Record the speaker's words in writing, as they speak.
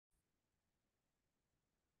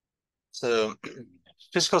So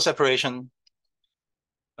physical separation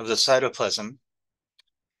of the cytoplasm,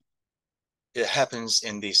 it happens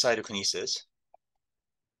in the cytokinesis.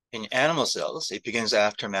 In animal cells, it begins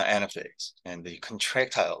after anaphase and the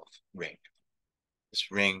contractile ring.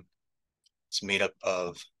 This ring is made up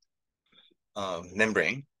of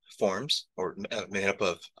membrane forms or made up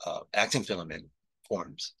of actin filament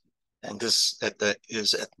forms. And this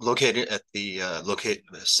is located at the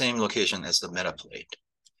same location as the metaplate.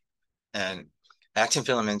 And actin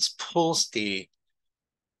filaments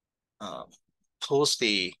uh, pulls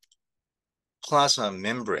the plasma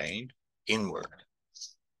membrane inward.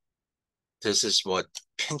 This is what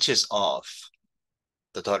pinches off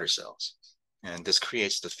the daughter cells. And this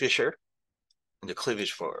creates the fissure and the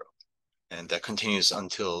cleavage furrow. And that continues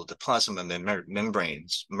until the plasma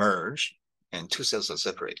membranes merge and two cells are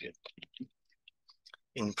separated.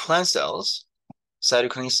 In plant cells,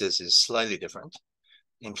 cytokinesis is slightly different.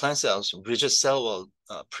 In plant cells, rigid cell wall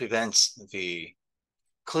prevents the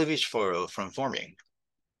cleavage furrow from forming.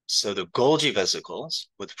 So the Golgi vesicles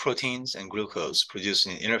with proteins and glucose produced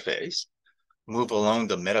in interphase move along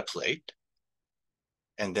the metaplate,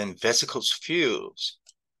 and then vesicles fuse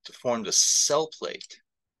to form the cell plate,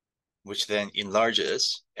 which then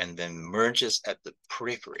enlarges and then merges at the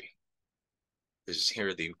periphery. This is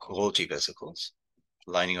here the Golgi vesicles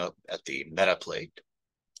lining up at the metaplate,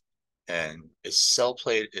 and its cell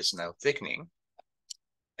plate is now thickening,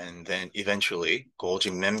 and then eventually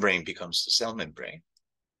Golgi membrane becomes the cell membrane,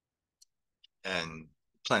 and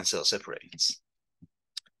plant cell separates.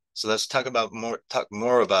 So let's talk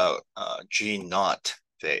more about G0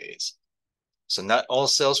 phase. So not all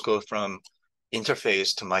cells go from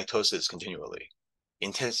interphase to mitosis continually.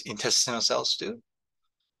 Intestinal cells do,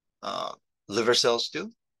 liver cells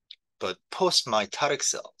do, but post-mitotic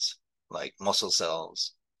cells like muscle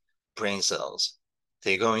cells, brain cells,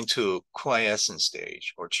 they go into quiescent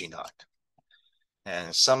stage or G0.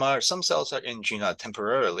 And some cells are in G0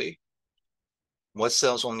 temporarily. What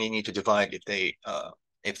cells only need to divide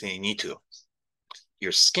if they need to?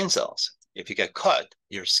 Your skin cells. If you get cut,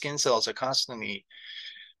 your skin cells are constantly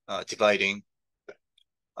dividing.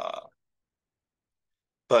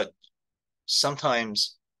 But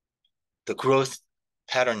sometimes the growth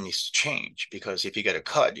pattern needs to change, because if you get a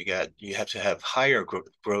cut, you have to have higher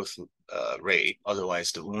growth rate.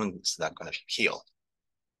 Otherwise, the wound is not going to heal.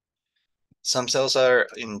 Some cells are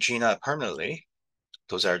in G0 permanently.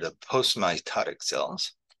 Those are the post-mitotic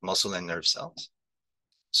cells, muscle and nerve cells.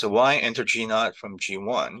 So why enter G0 from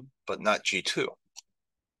G1, but not G2?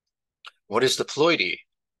 What is the ploidy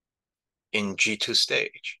in G2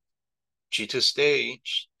 stage? G2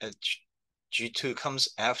 stage, G2 comes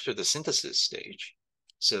after the synthesis stage.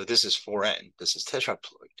 So this is 4N, this is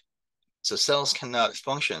tetraploid. So cells cannot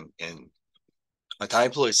function in,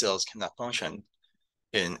 diploid cells cannot function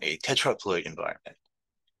in a tetraploid environment.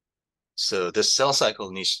 So this cell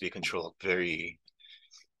cycle needs to be controlled very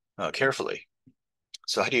carefully.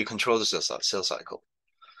 So how do you control the cell cycle?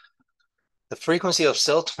 The frequency of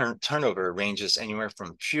cell turnover ranges anywhere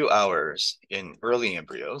from few hours in early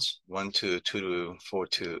embryos, 1 to 2 to 4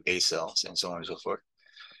 to 8 cells, and so on and so forth,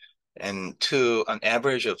 and to an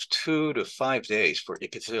average of 2 to 5 days for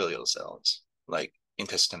epithelial cells, like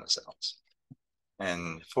intestinal cells.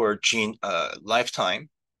 And for lifetime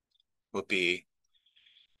would be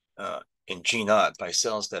in G0 by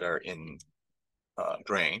cells that are in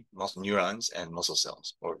brain, muscle neurons, and muscle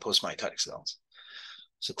cells, or post-mitotic cells.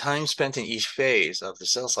 So time spent in each phase of the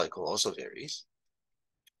cell cycle also varies.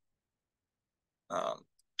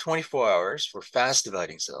 24 hours for fast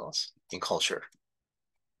dividing cells in culture.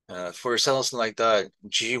 For cells like that,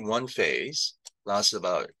 G1 phase lasts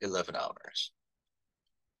about 11 hours.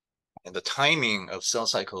 And the timing of cell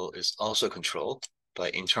cycle is also controlled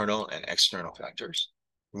by internal and external factors.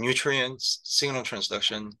 Nutrients, signal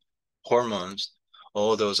transduction, hormones,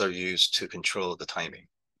 all those are used to control the timing.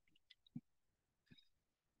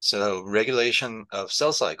 So regulation of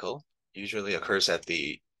cell cycle usually occurs at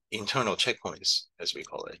the internal checkpoints, as we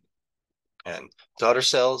call it. And daughter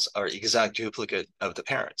cells are exact duplicate of the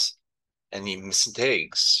parents. Any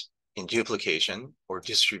mistakes in duplication or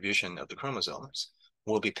distribution of the chromosomes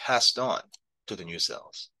will be passed on to the new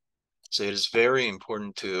cells. So it is very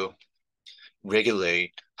important to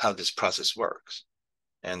regulate how this process works.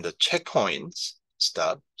 And the checkpoints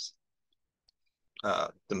stops.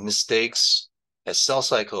 The mistakes at cell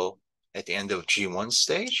cycle at the end of G1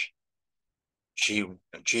 stage,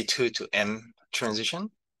 G2 to M transition,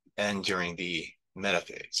 and during the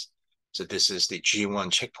metaphase. So this is the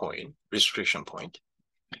G1 checkpoint, restriction point.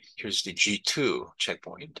 Here's the G2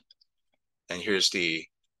 checkpoint. And here's the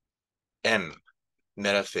M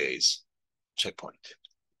metaphase checkpoint.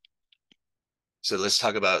 So let's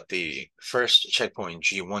talk about the first checkpoint,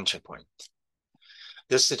 G1 checkpoint.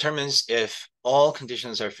 This determines if all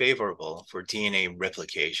conditions are favorable for DNA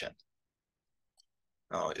replication.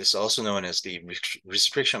 It's also known as the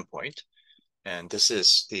restriction point, and this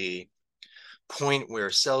is the point where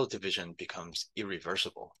cell division becomes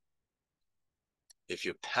irreversible. If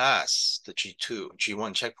you pass the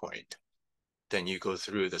G1 checkpoint, then you go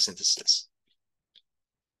through the synthesis.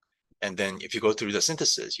 And then if you go through the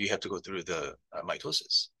synthesis, you have to go through the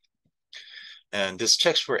mitosis. And this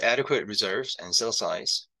checks for adequate reserves and cell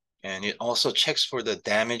size. And it also checks for the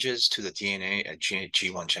damages to the DNA at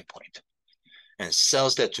G1 checkpoint. And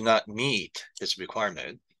cells that do not meet this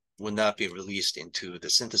requirement will not be released into the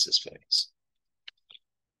synthesis phase.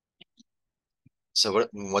 So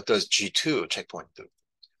what does G2 checkpoint do?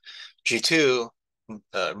 G2,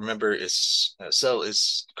 remember, cell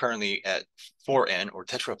is currently at 4N or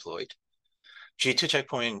tetraploid. G2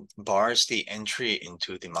 checkpoint bars the entry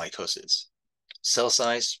into the mitosis. Cell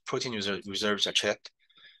size, protein reserves are checked,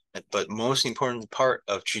 but most important part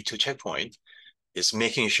of G2 checkpoint is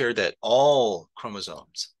making sure that all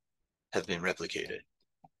chromosomes have been replicated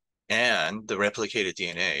and the replicated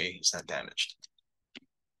DNA is not damaged.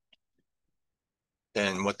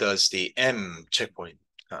 Then what does the M checkpoint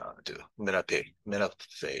do?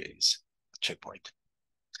 Metaphase checkpoint.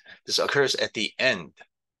 This occurs at the end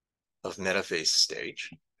of metaphase stage.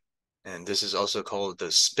 And this is also called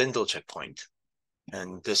the spindle checkpoint.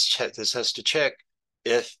 And this has to check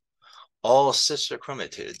if all sister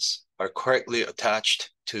chromatids are correctly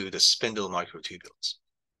attached to the spindle microtubules.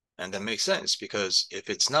 And that makes sense because if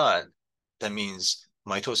it's not, that means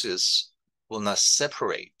mitosis will not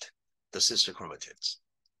separate the sister chromatids.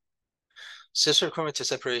 Sister chromatid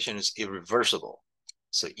separation is irreversible.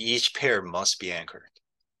 So each pair must be anchored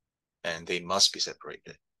and they must be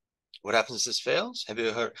separated. What happens if this fails? Have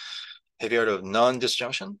you heard of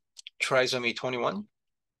non-disjunction, trisomy 21,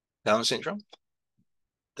 Down syndrome?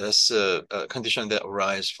 That's a condition that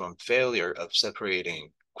arises from failure of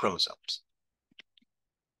separating chromosomes.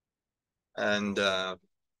 And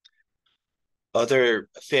other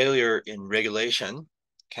failure in regulation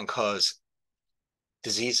can cause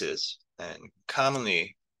diseases, and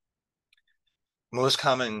most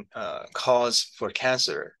common cause for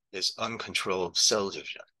cancer is uncontrolled cell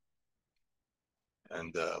division.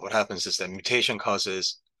 And what happens is that mutation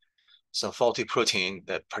causes some faulty protein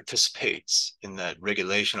that participates in that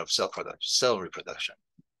regulation of cell reproduction.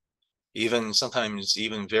 Sometimes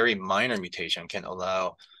very minor mutation can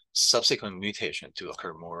allow subsequent mutation to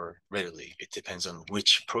occur more readily. It depends on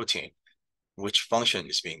which protein, which function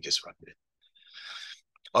is being disrupted.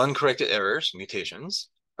 Uncorrected errors, mutations,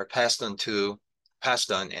 are passed on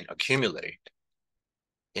and accumulate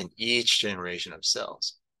in each generation of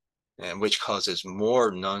cells, and which causes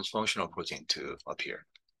more non-functional protein to appear.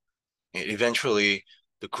 And eventually,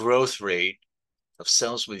 the growth rate of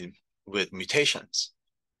cells with mutations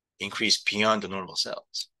increase beyond the normal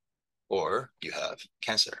cells, or you have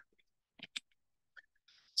cancer.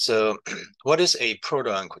 So what is a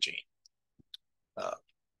proto-oncogene?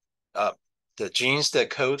 The genes that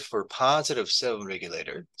code for positive cell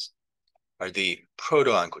regulators are the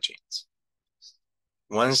proto-oncogenes.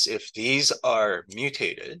 If these are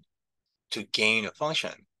mutated to gain a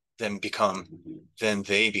function, then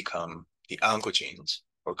they become the oncogenes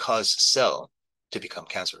or cause cell to become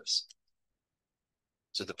cancerous.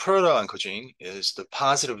 So the proto-oncogene is the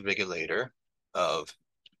positive regulator of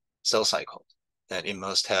cell cycle, that it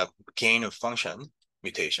must have gain of function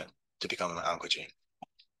mutation to become an oncogene.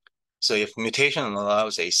 So if mutation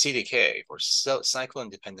allows a CDK or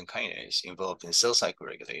cyclin-dependent kinase involved in cell cycle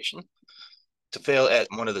regulation to fail at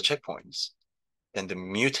one of the checkpoints, then the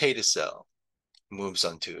mutated cell moves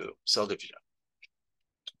on to cell division.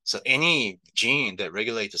 So any gene that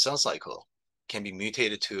regulates the cell cycle can be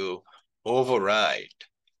mutated to override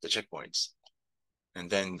the checkpoints. And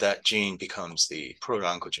then that gene becomes the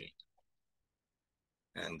proto-oncogene.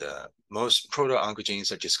 And most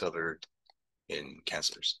proto-oncogenes are discovered in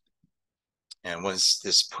cancers. And once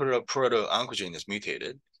this proto-oncogene is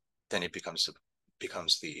mutated, then it becomes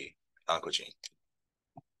the oncogene.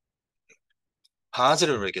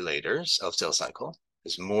 Positive regulators of cell cycle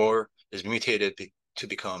is mutated to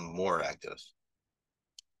become more active.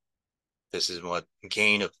 This is what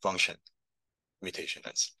gain of function mutation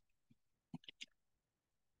is.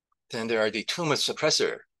 Then there are the tumor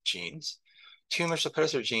suppressor genes. Tumor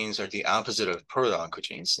suppressor genes are the opposite of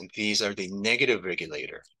proto-oncogenes, and these are the negative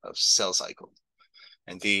regulator of cell cycle.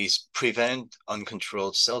 And these prevent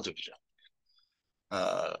uncontrolled cell division.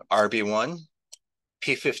 RB1,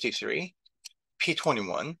 P53,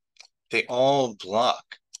 P21, they all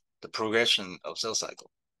block the progression of cell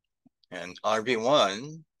cycle. And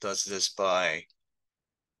RB1 does this by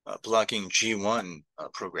blocking G1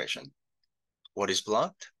 progression. What is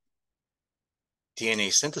blocked?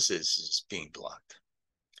 DNA synthesis is being blocked.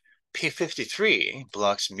 P53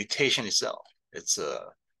 blocks mutation itself. It's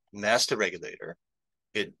a master regulator.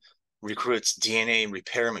 It recruits DNA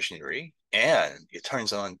repair machinery, and it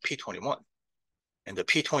turns on P21. And the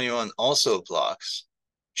P21 also blocks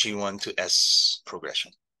G1 to S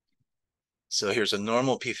progression. So here's a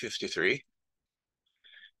normal P53.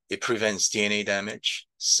 It prevents DNA damage,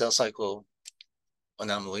 cell cycle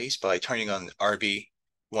anomalies by turning on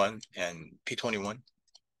RB1 and P21,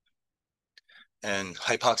 and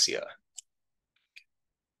hypoxia.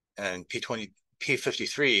 And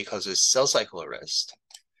P53 causes cell cycle arrest.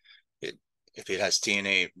 If it has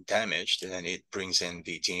DNA damage, then it brings in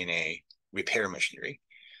the DNA repair machinery,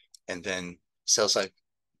 and then cell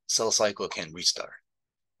cycle can restart.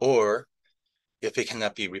 Or if it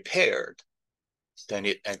cannot be repaired, then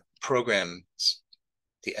it programs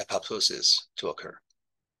the apoptosis to occur.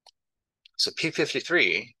 So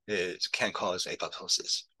P53 can cause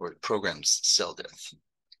apoptosis, or it programs cell death.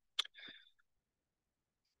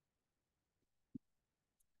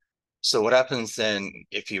 So what happens then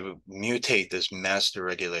if you mutate this master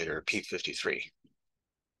regulator P53?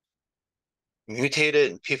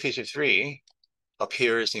 Mutated P53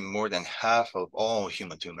 appears in more than half of all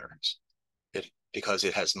human tumors because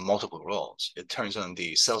it has multiple roles. It turns on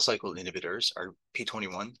the cell cycle inhibitors, or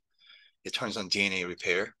P21. It turns on DNA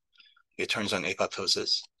repair. It turns on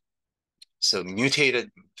apoptosis. So mutated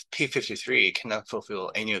P53 cannot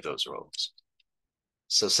fulfill any of those roles.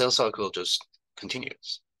 So cell cycle just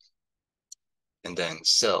continues. And then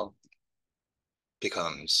cell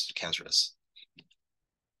becomes cancerous.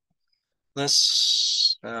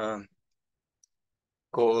 Let's go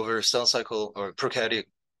over cell cycle or prokaryotic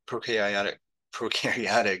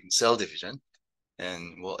cell division,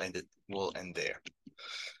 and we'll end there.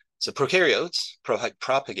 So prokaryotes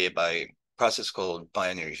propagate by a process called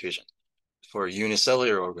binary fission. For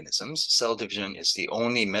unicellular organisms, cell division is the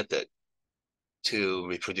only method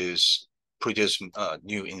to produce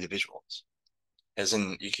new individuals. As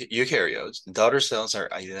in eukaryotes, daughter cells are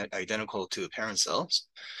identical to parent cells.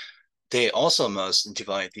 They also must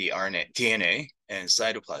divide the DNA and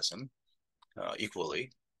cytoplasm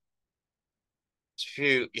equally. A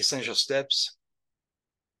few essential steps.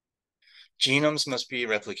 Genomes must be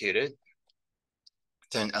replicated,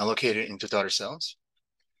 then allocated into daughter cells.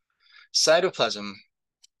 Cytoplasm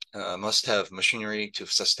must have machinery to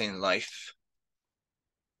sustain life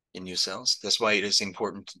in new cells. That's why it is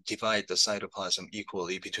important to divide the cytoplasm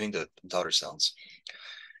equally between the daughter cells.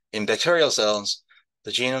 In bacterial cells,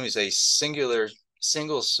 the genome is a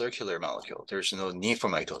single circular molecule. There's no need for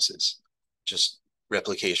mitosis, just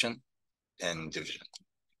replication and division.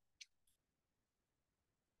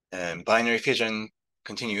 And binary fission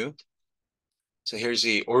continued. So here's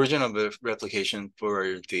the origin of the replication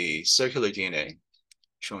for the circular DNA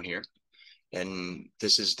shown here. And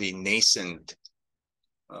this is the nascent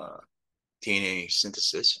DNA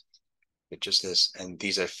synthesis. It just is, and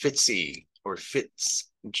these are FITZ or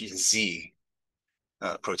FITZ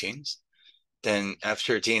proteins. Then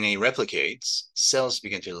after DNA replicates, cells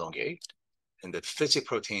begin to elongate, and the FITZ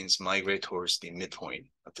proteins migrate towards the midpoint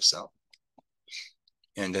of the cell.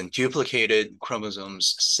 And then duplicated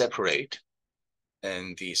chromosomes separate,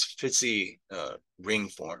 and these FITZ ring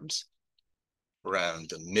forms around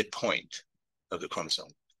the midpoint of the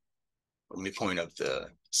chromosome, or midpoint of the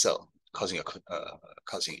cell, causing a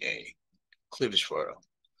cleavage furrow.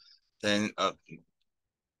 Then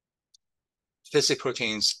FITZ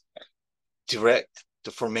proteins direct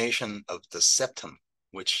the formation of the septum,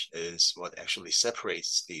 which is what actually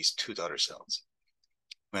separates these two daughter cells.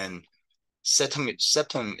 When septum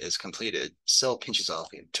is completed, cell pinches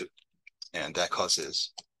off in two, and that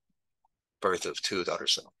causes birth of two daughter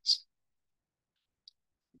cells.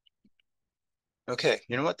 Okay,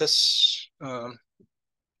 you know what? That's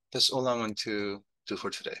all I want to do for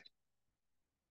today.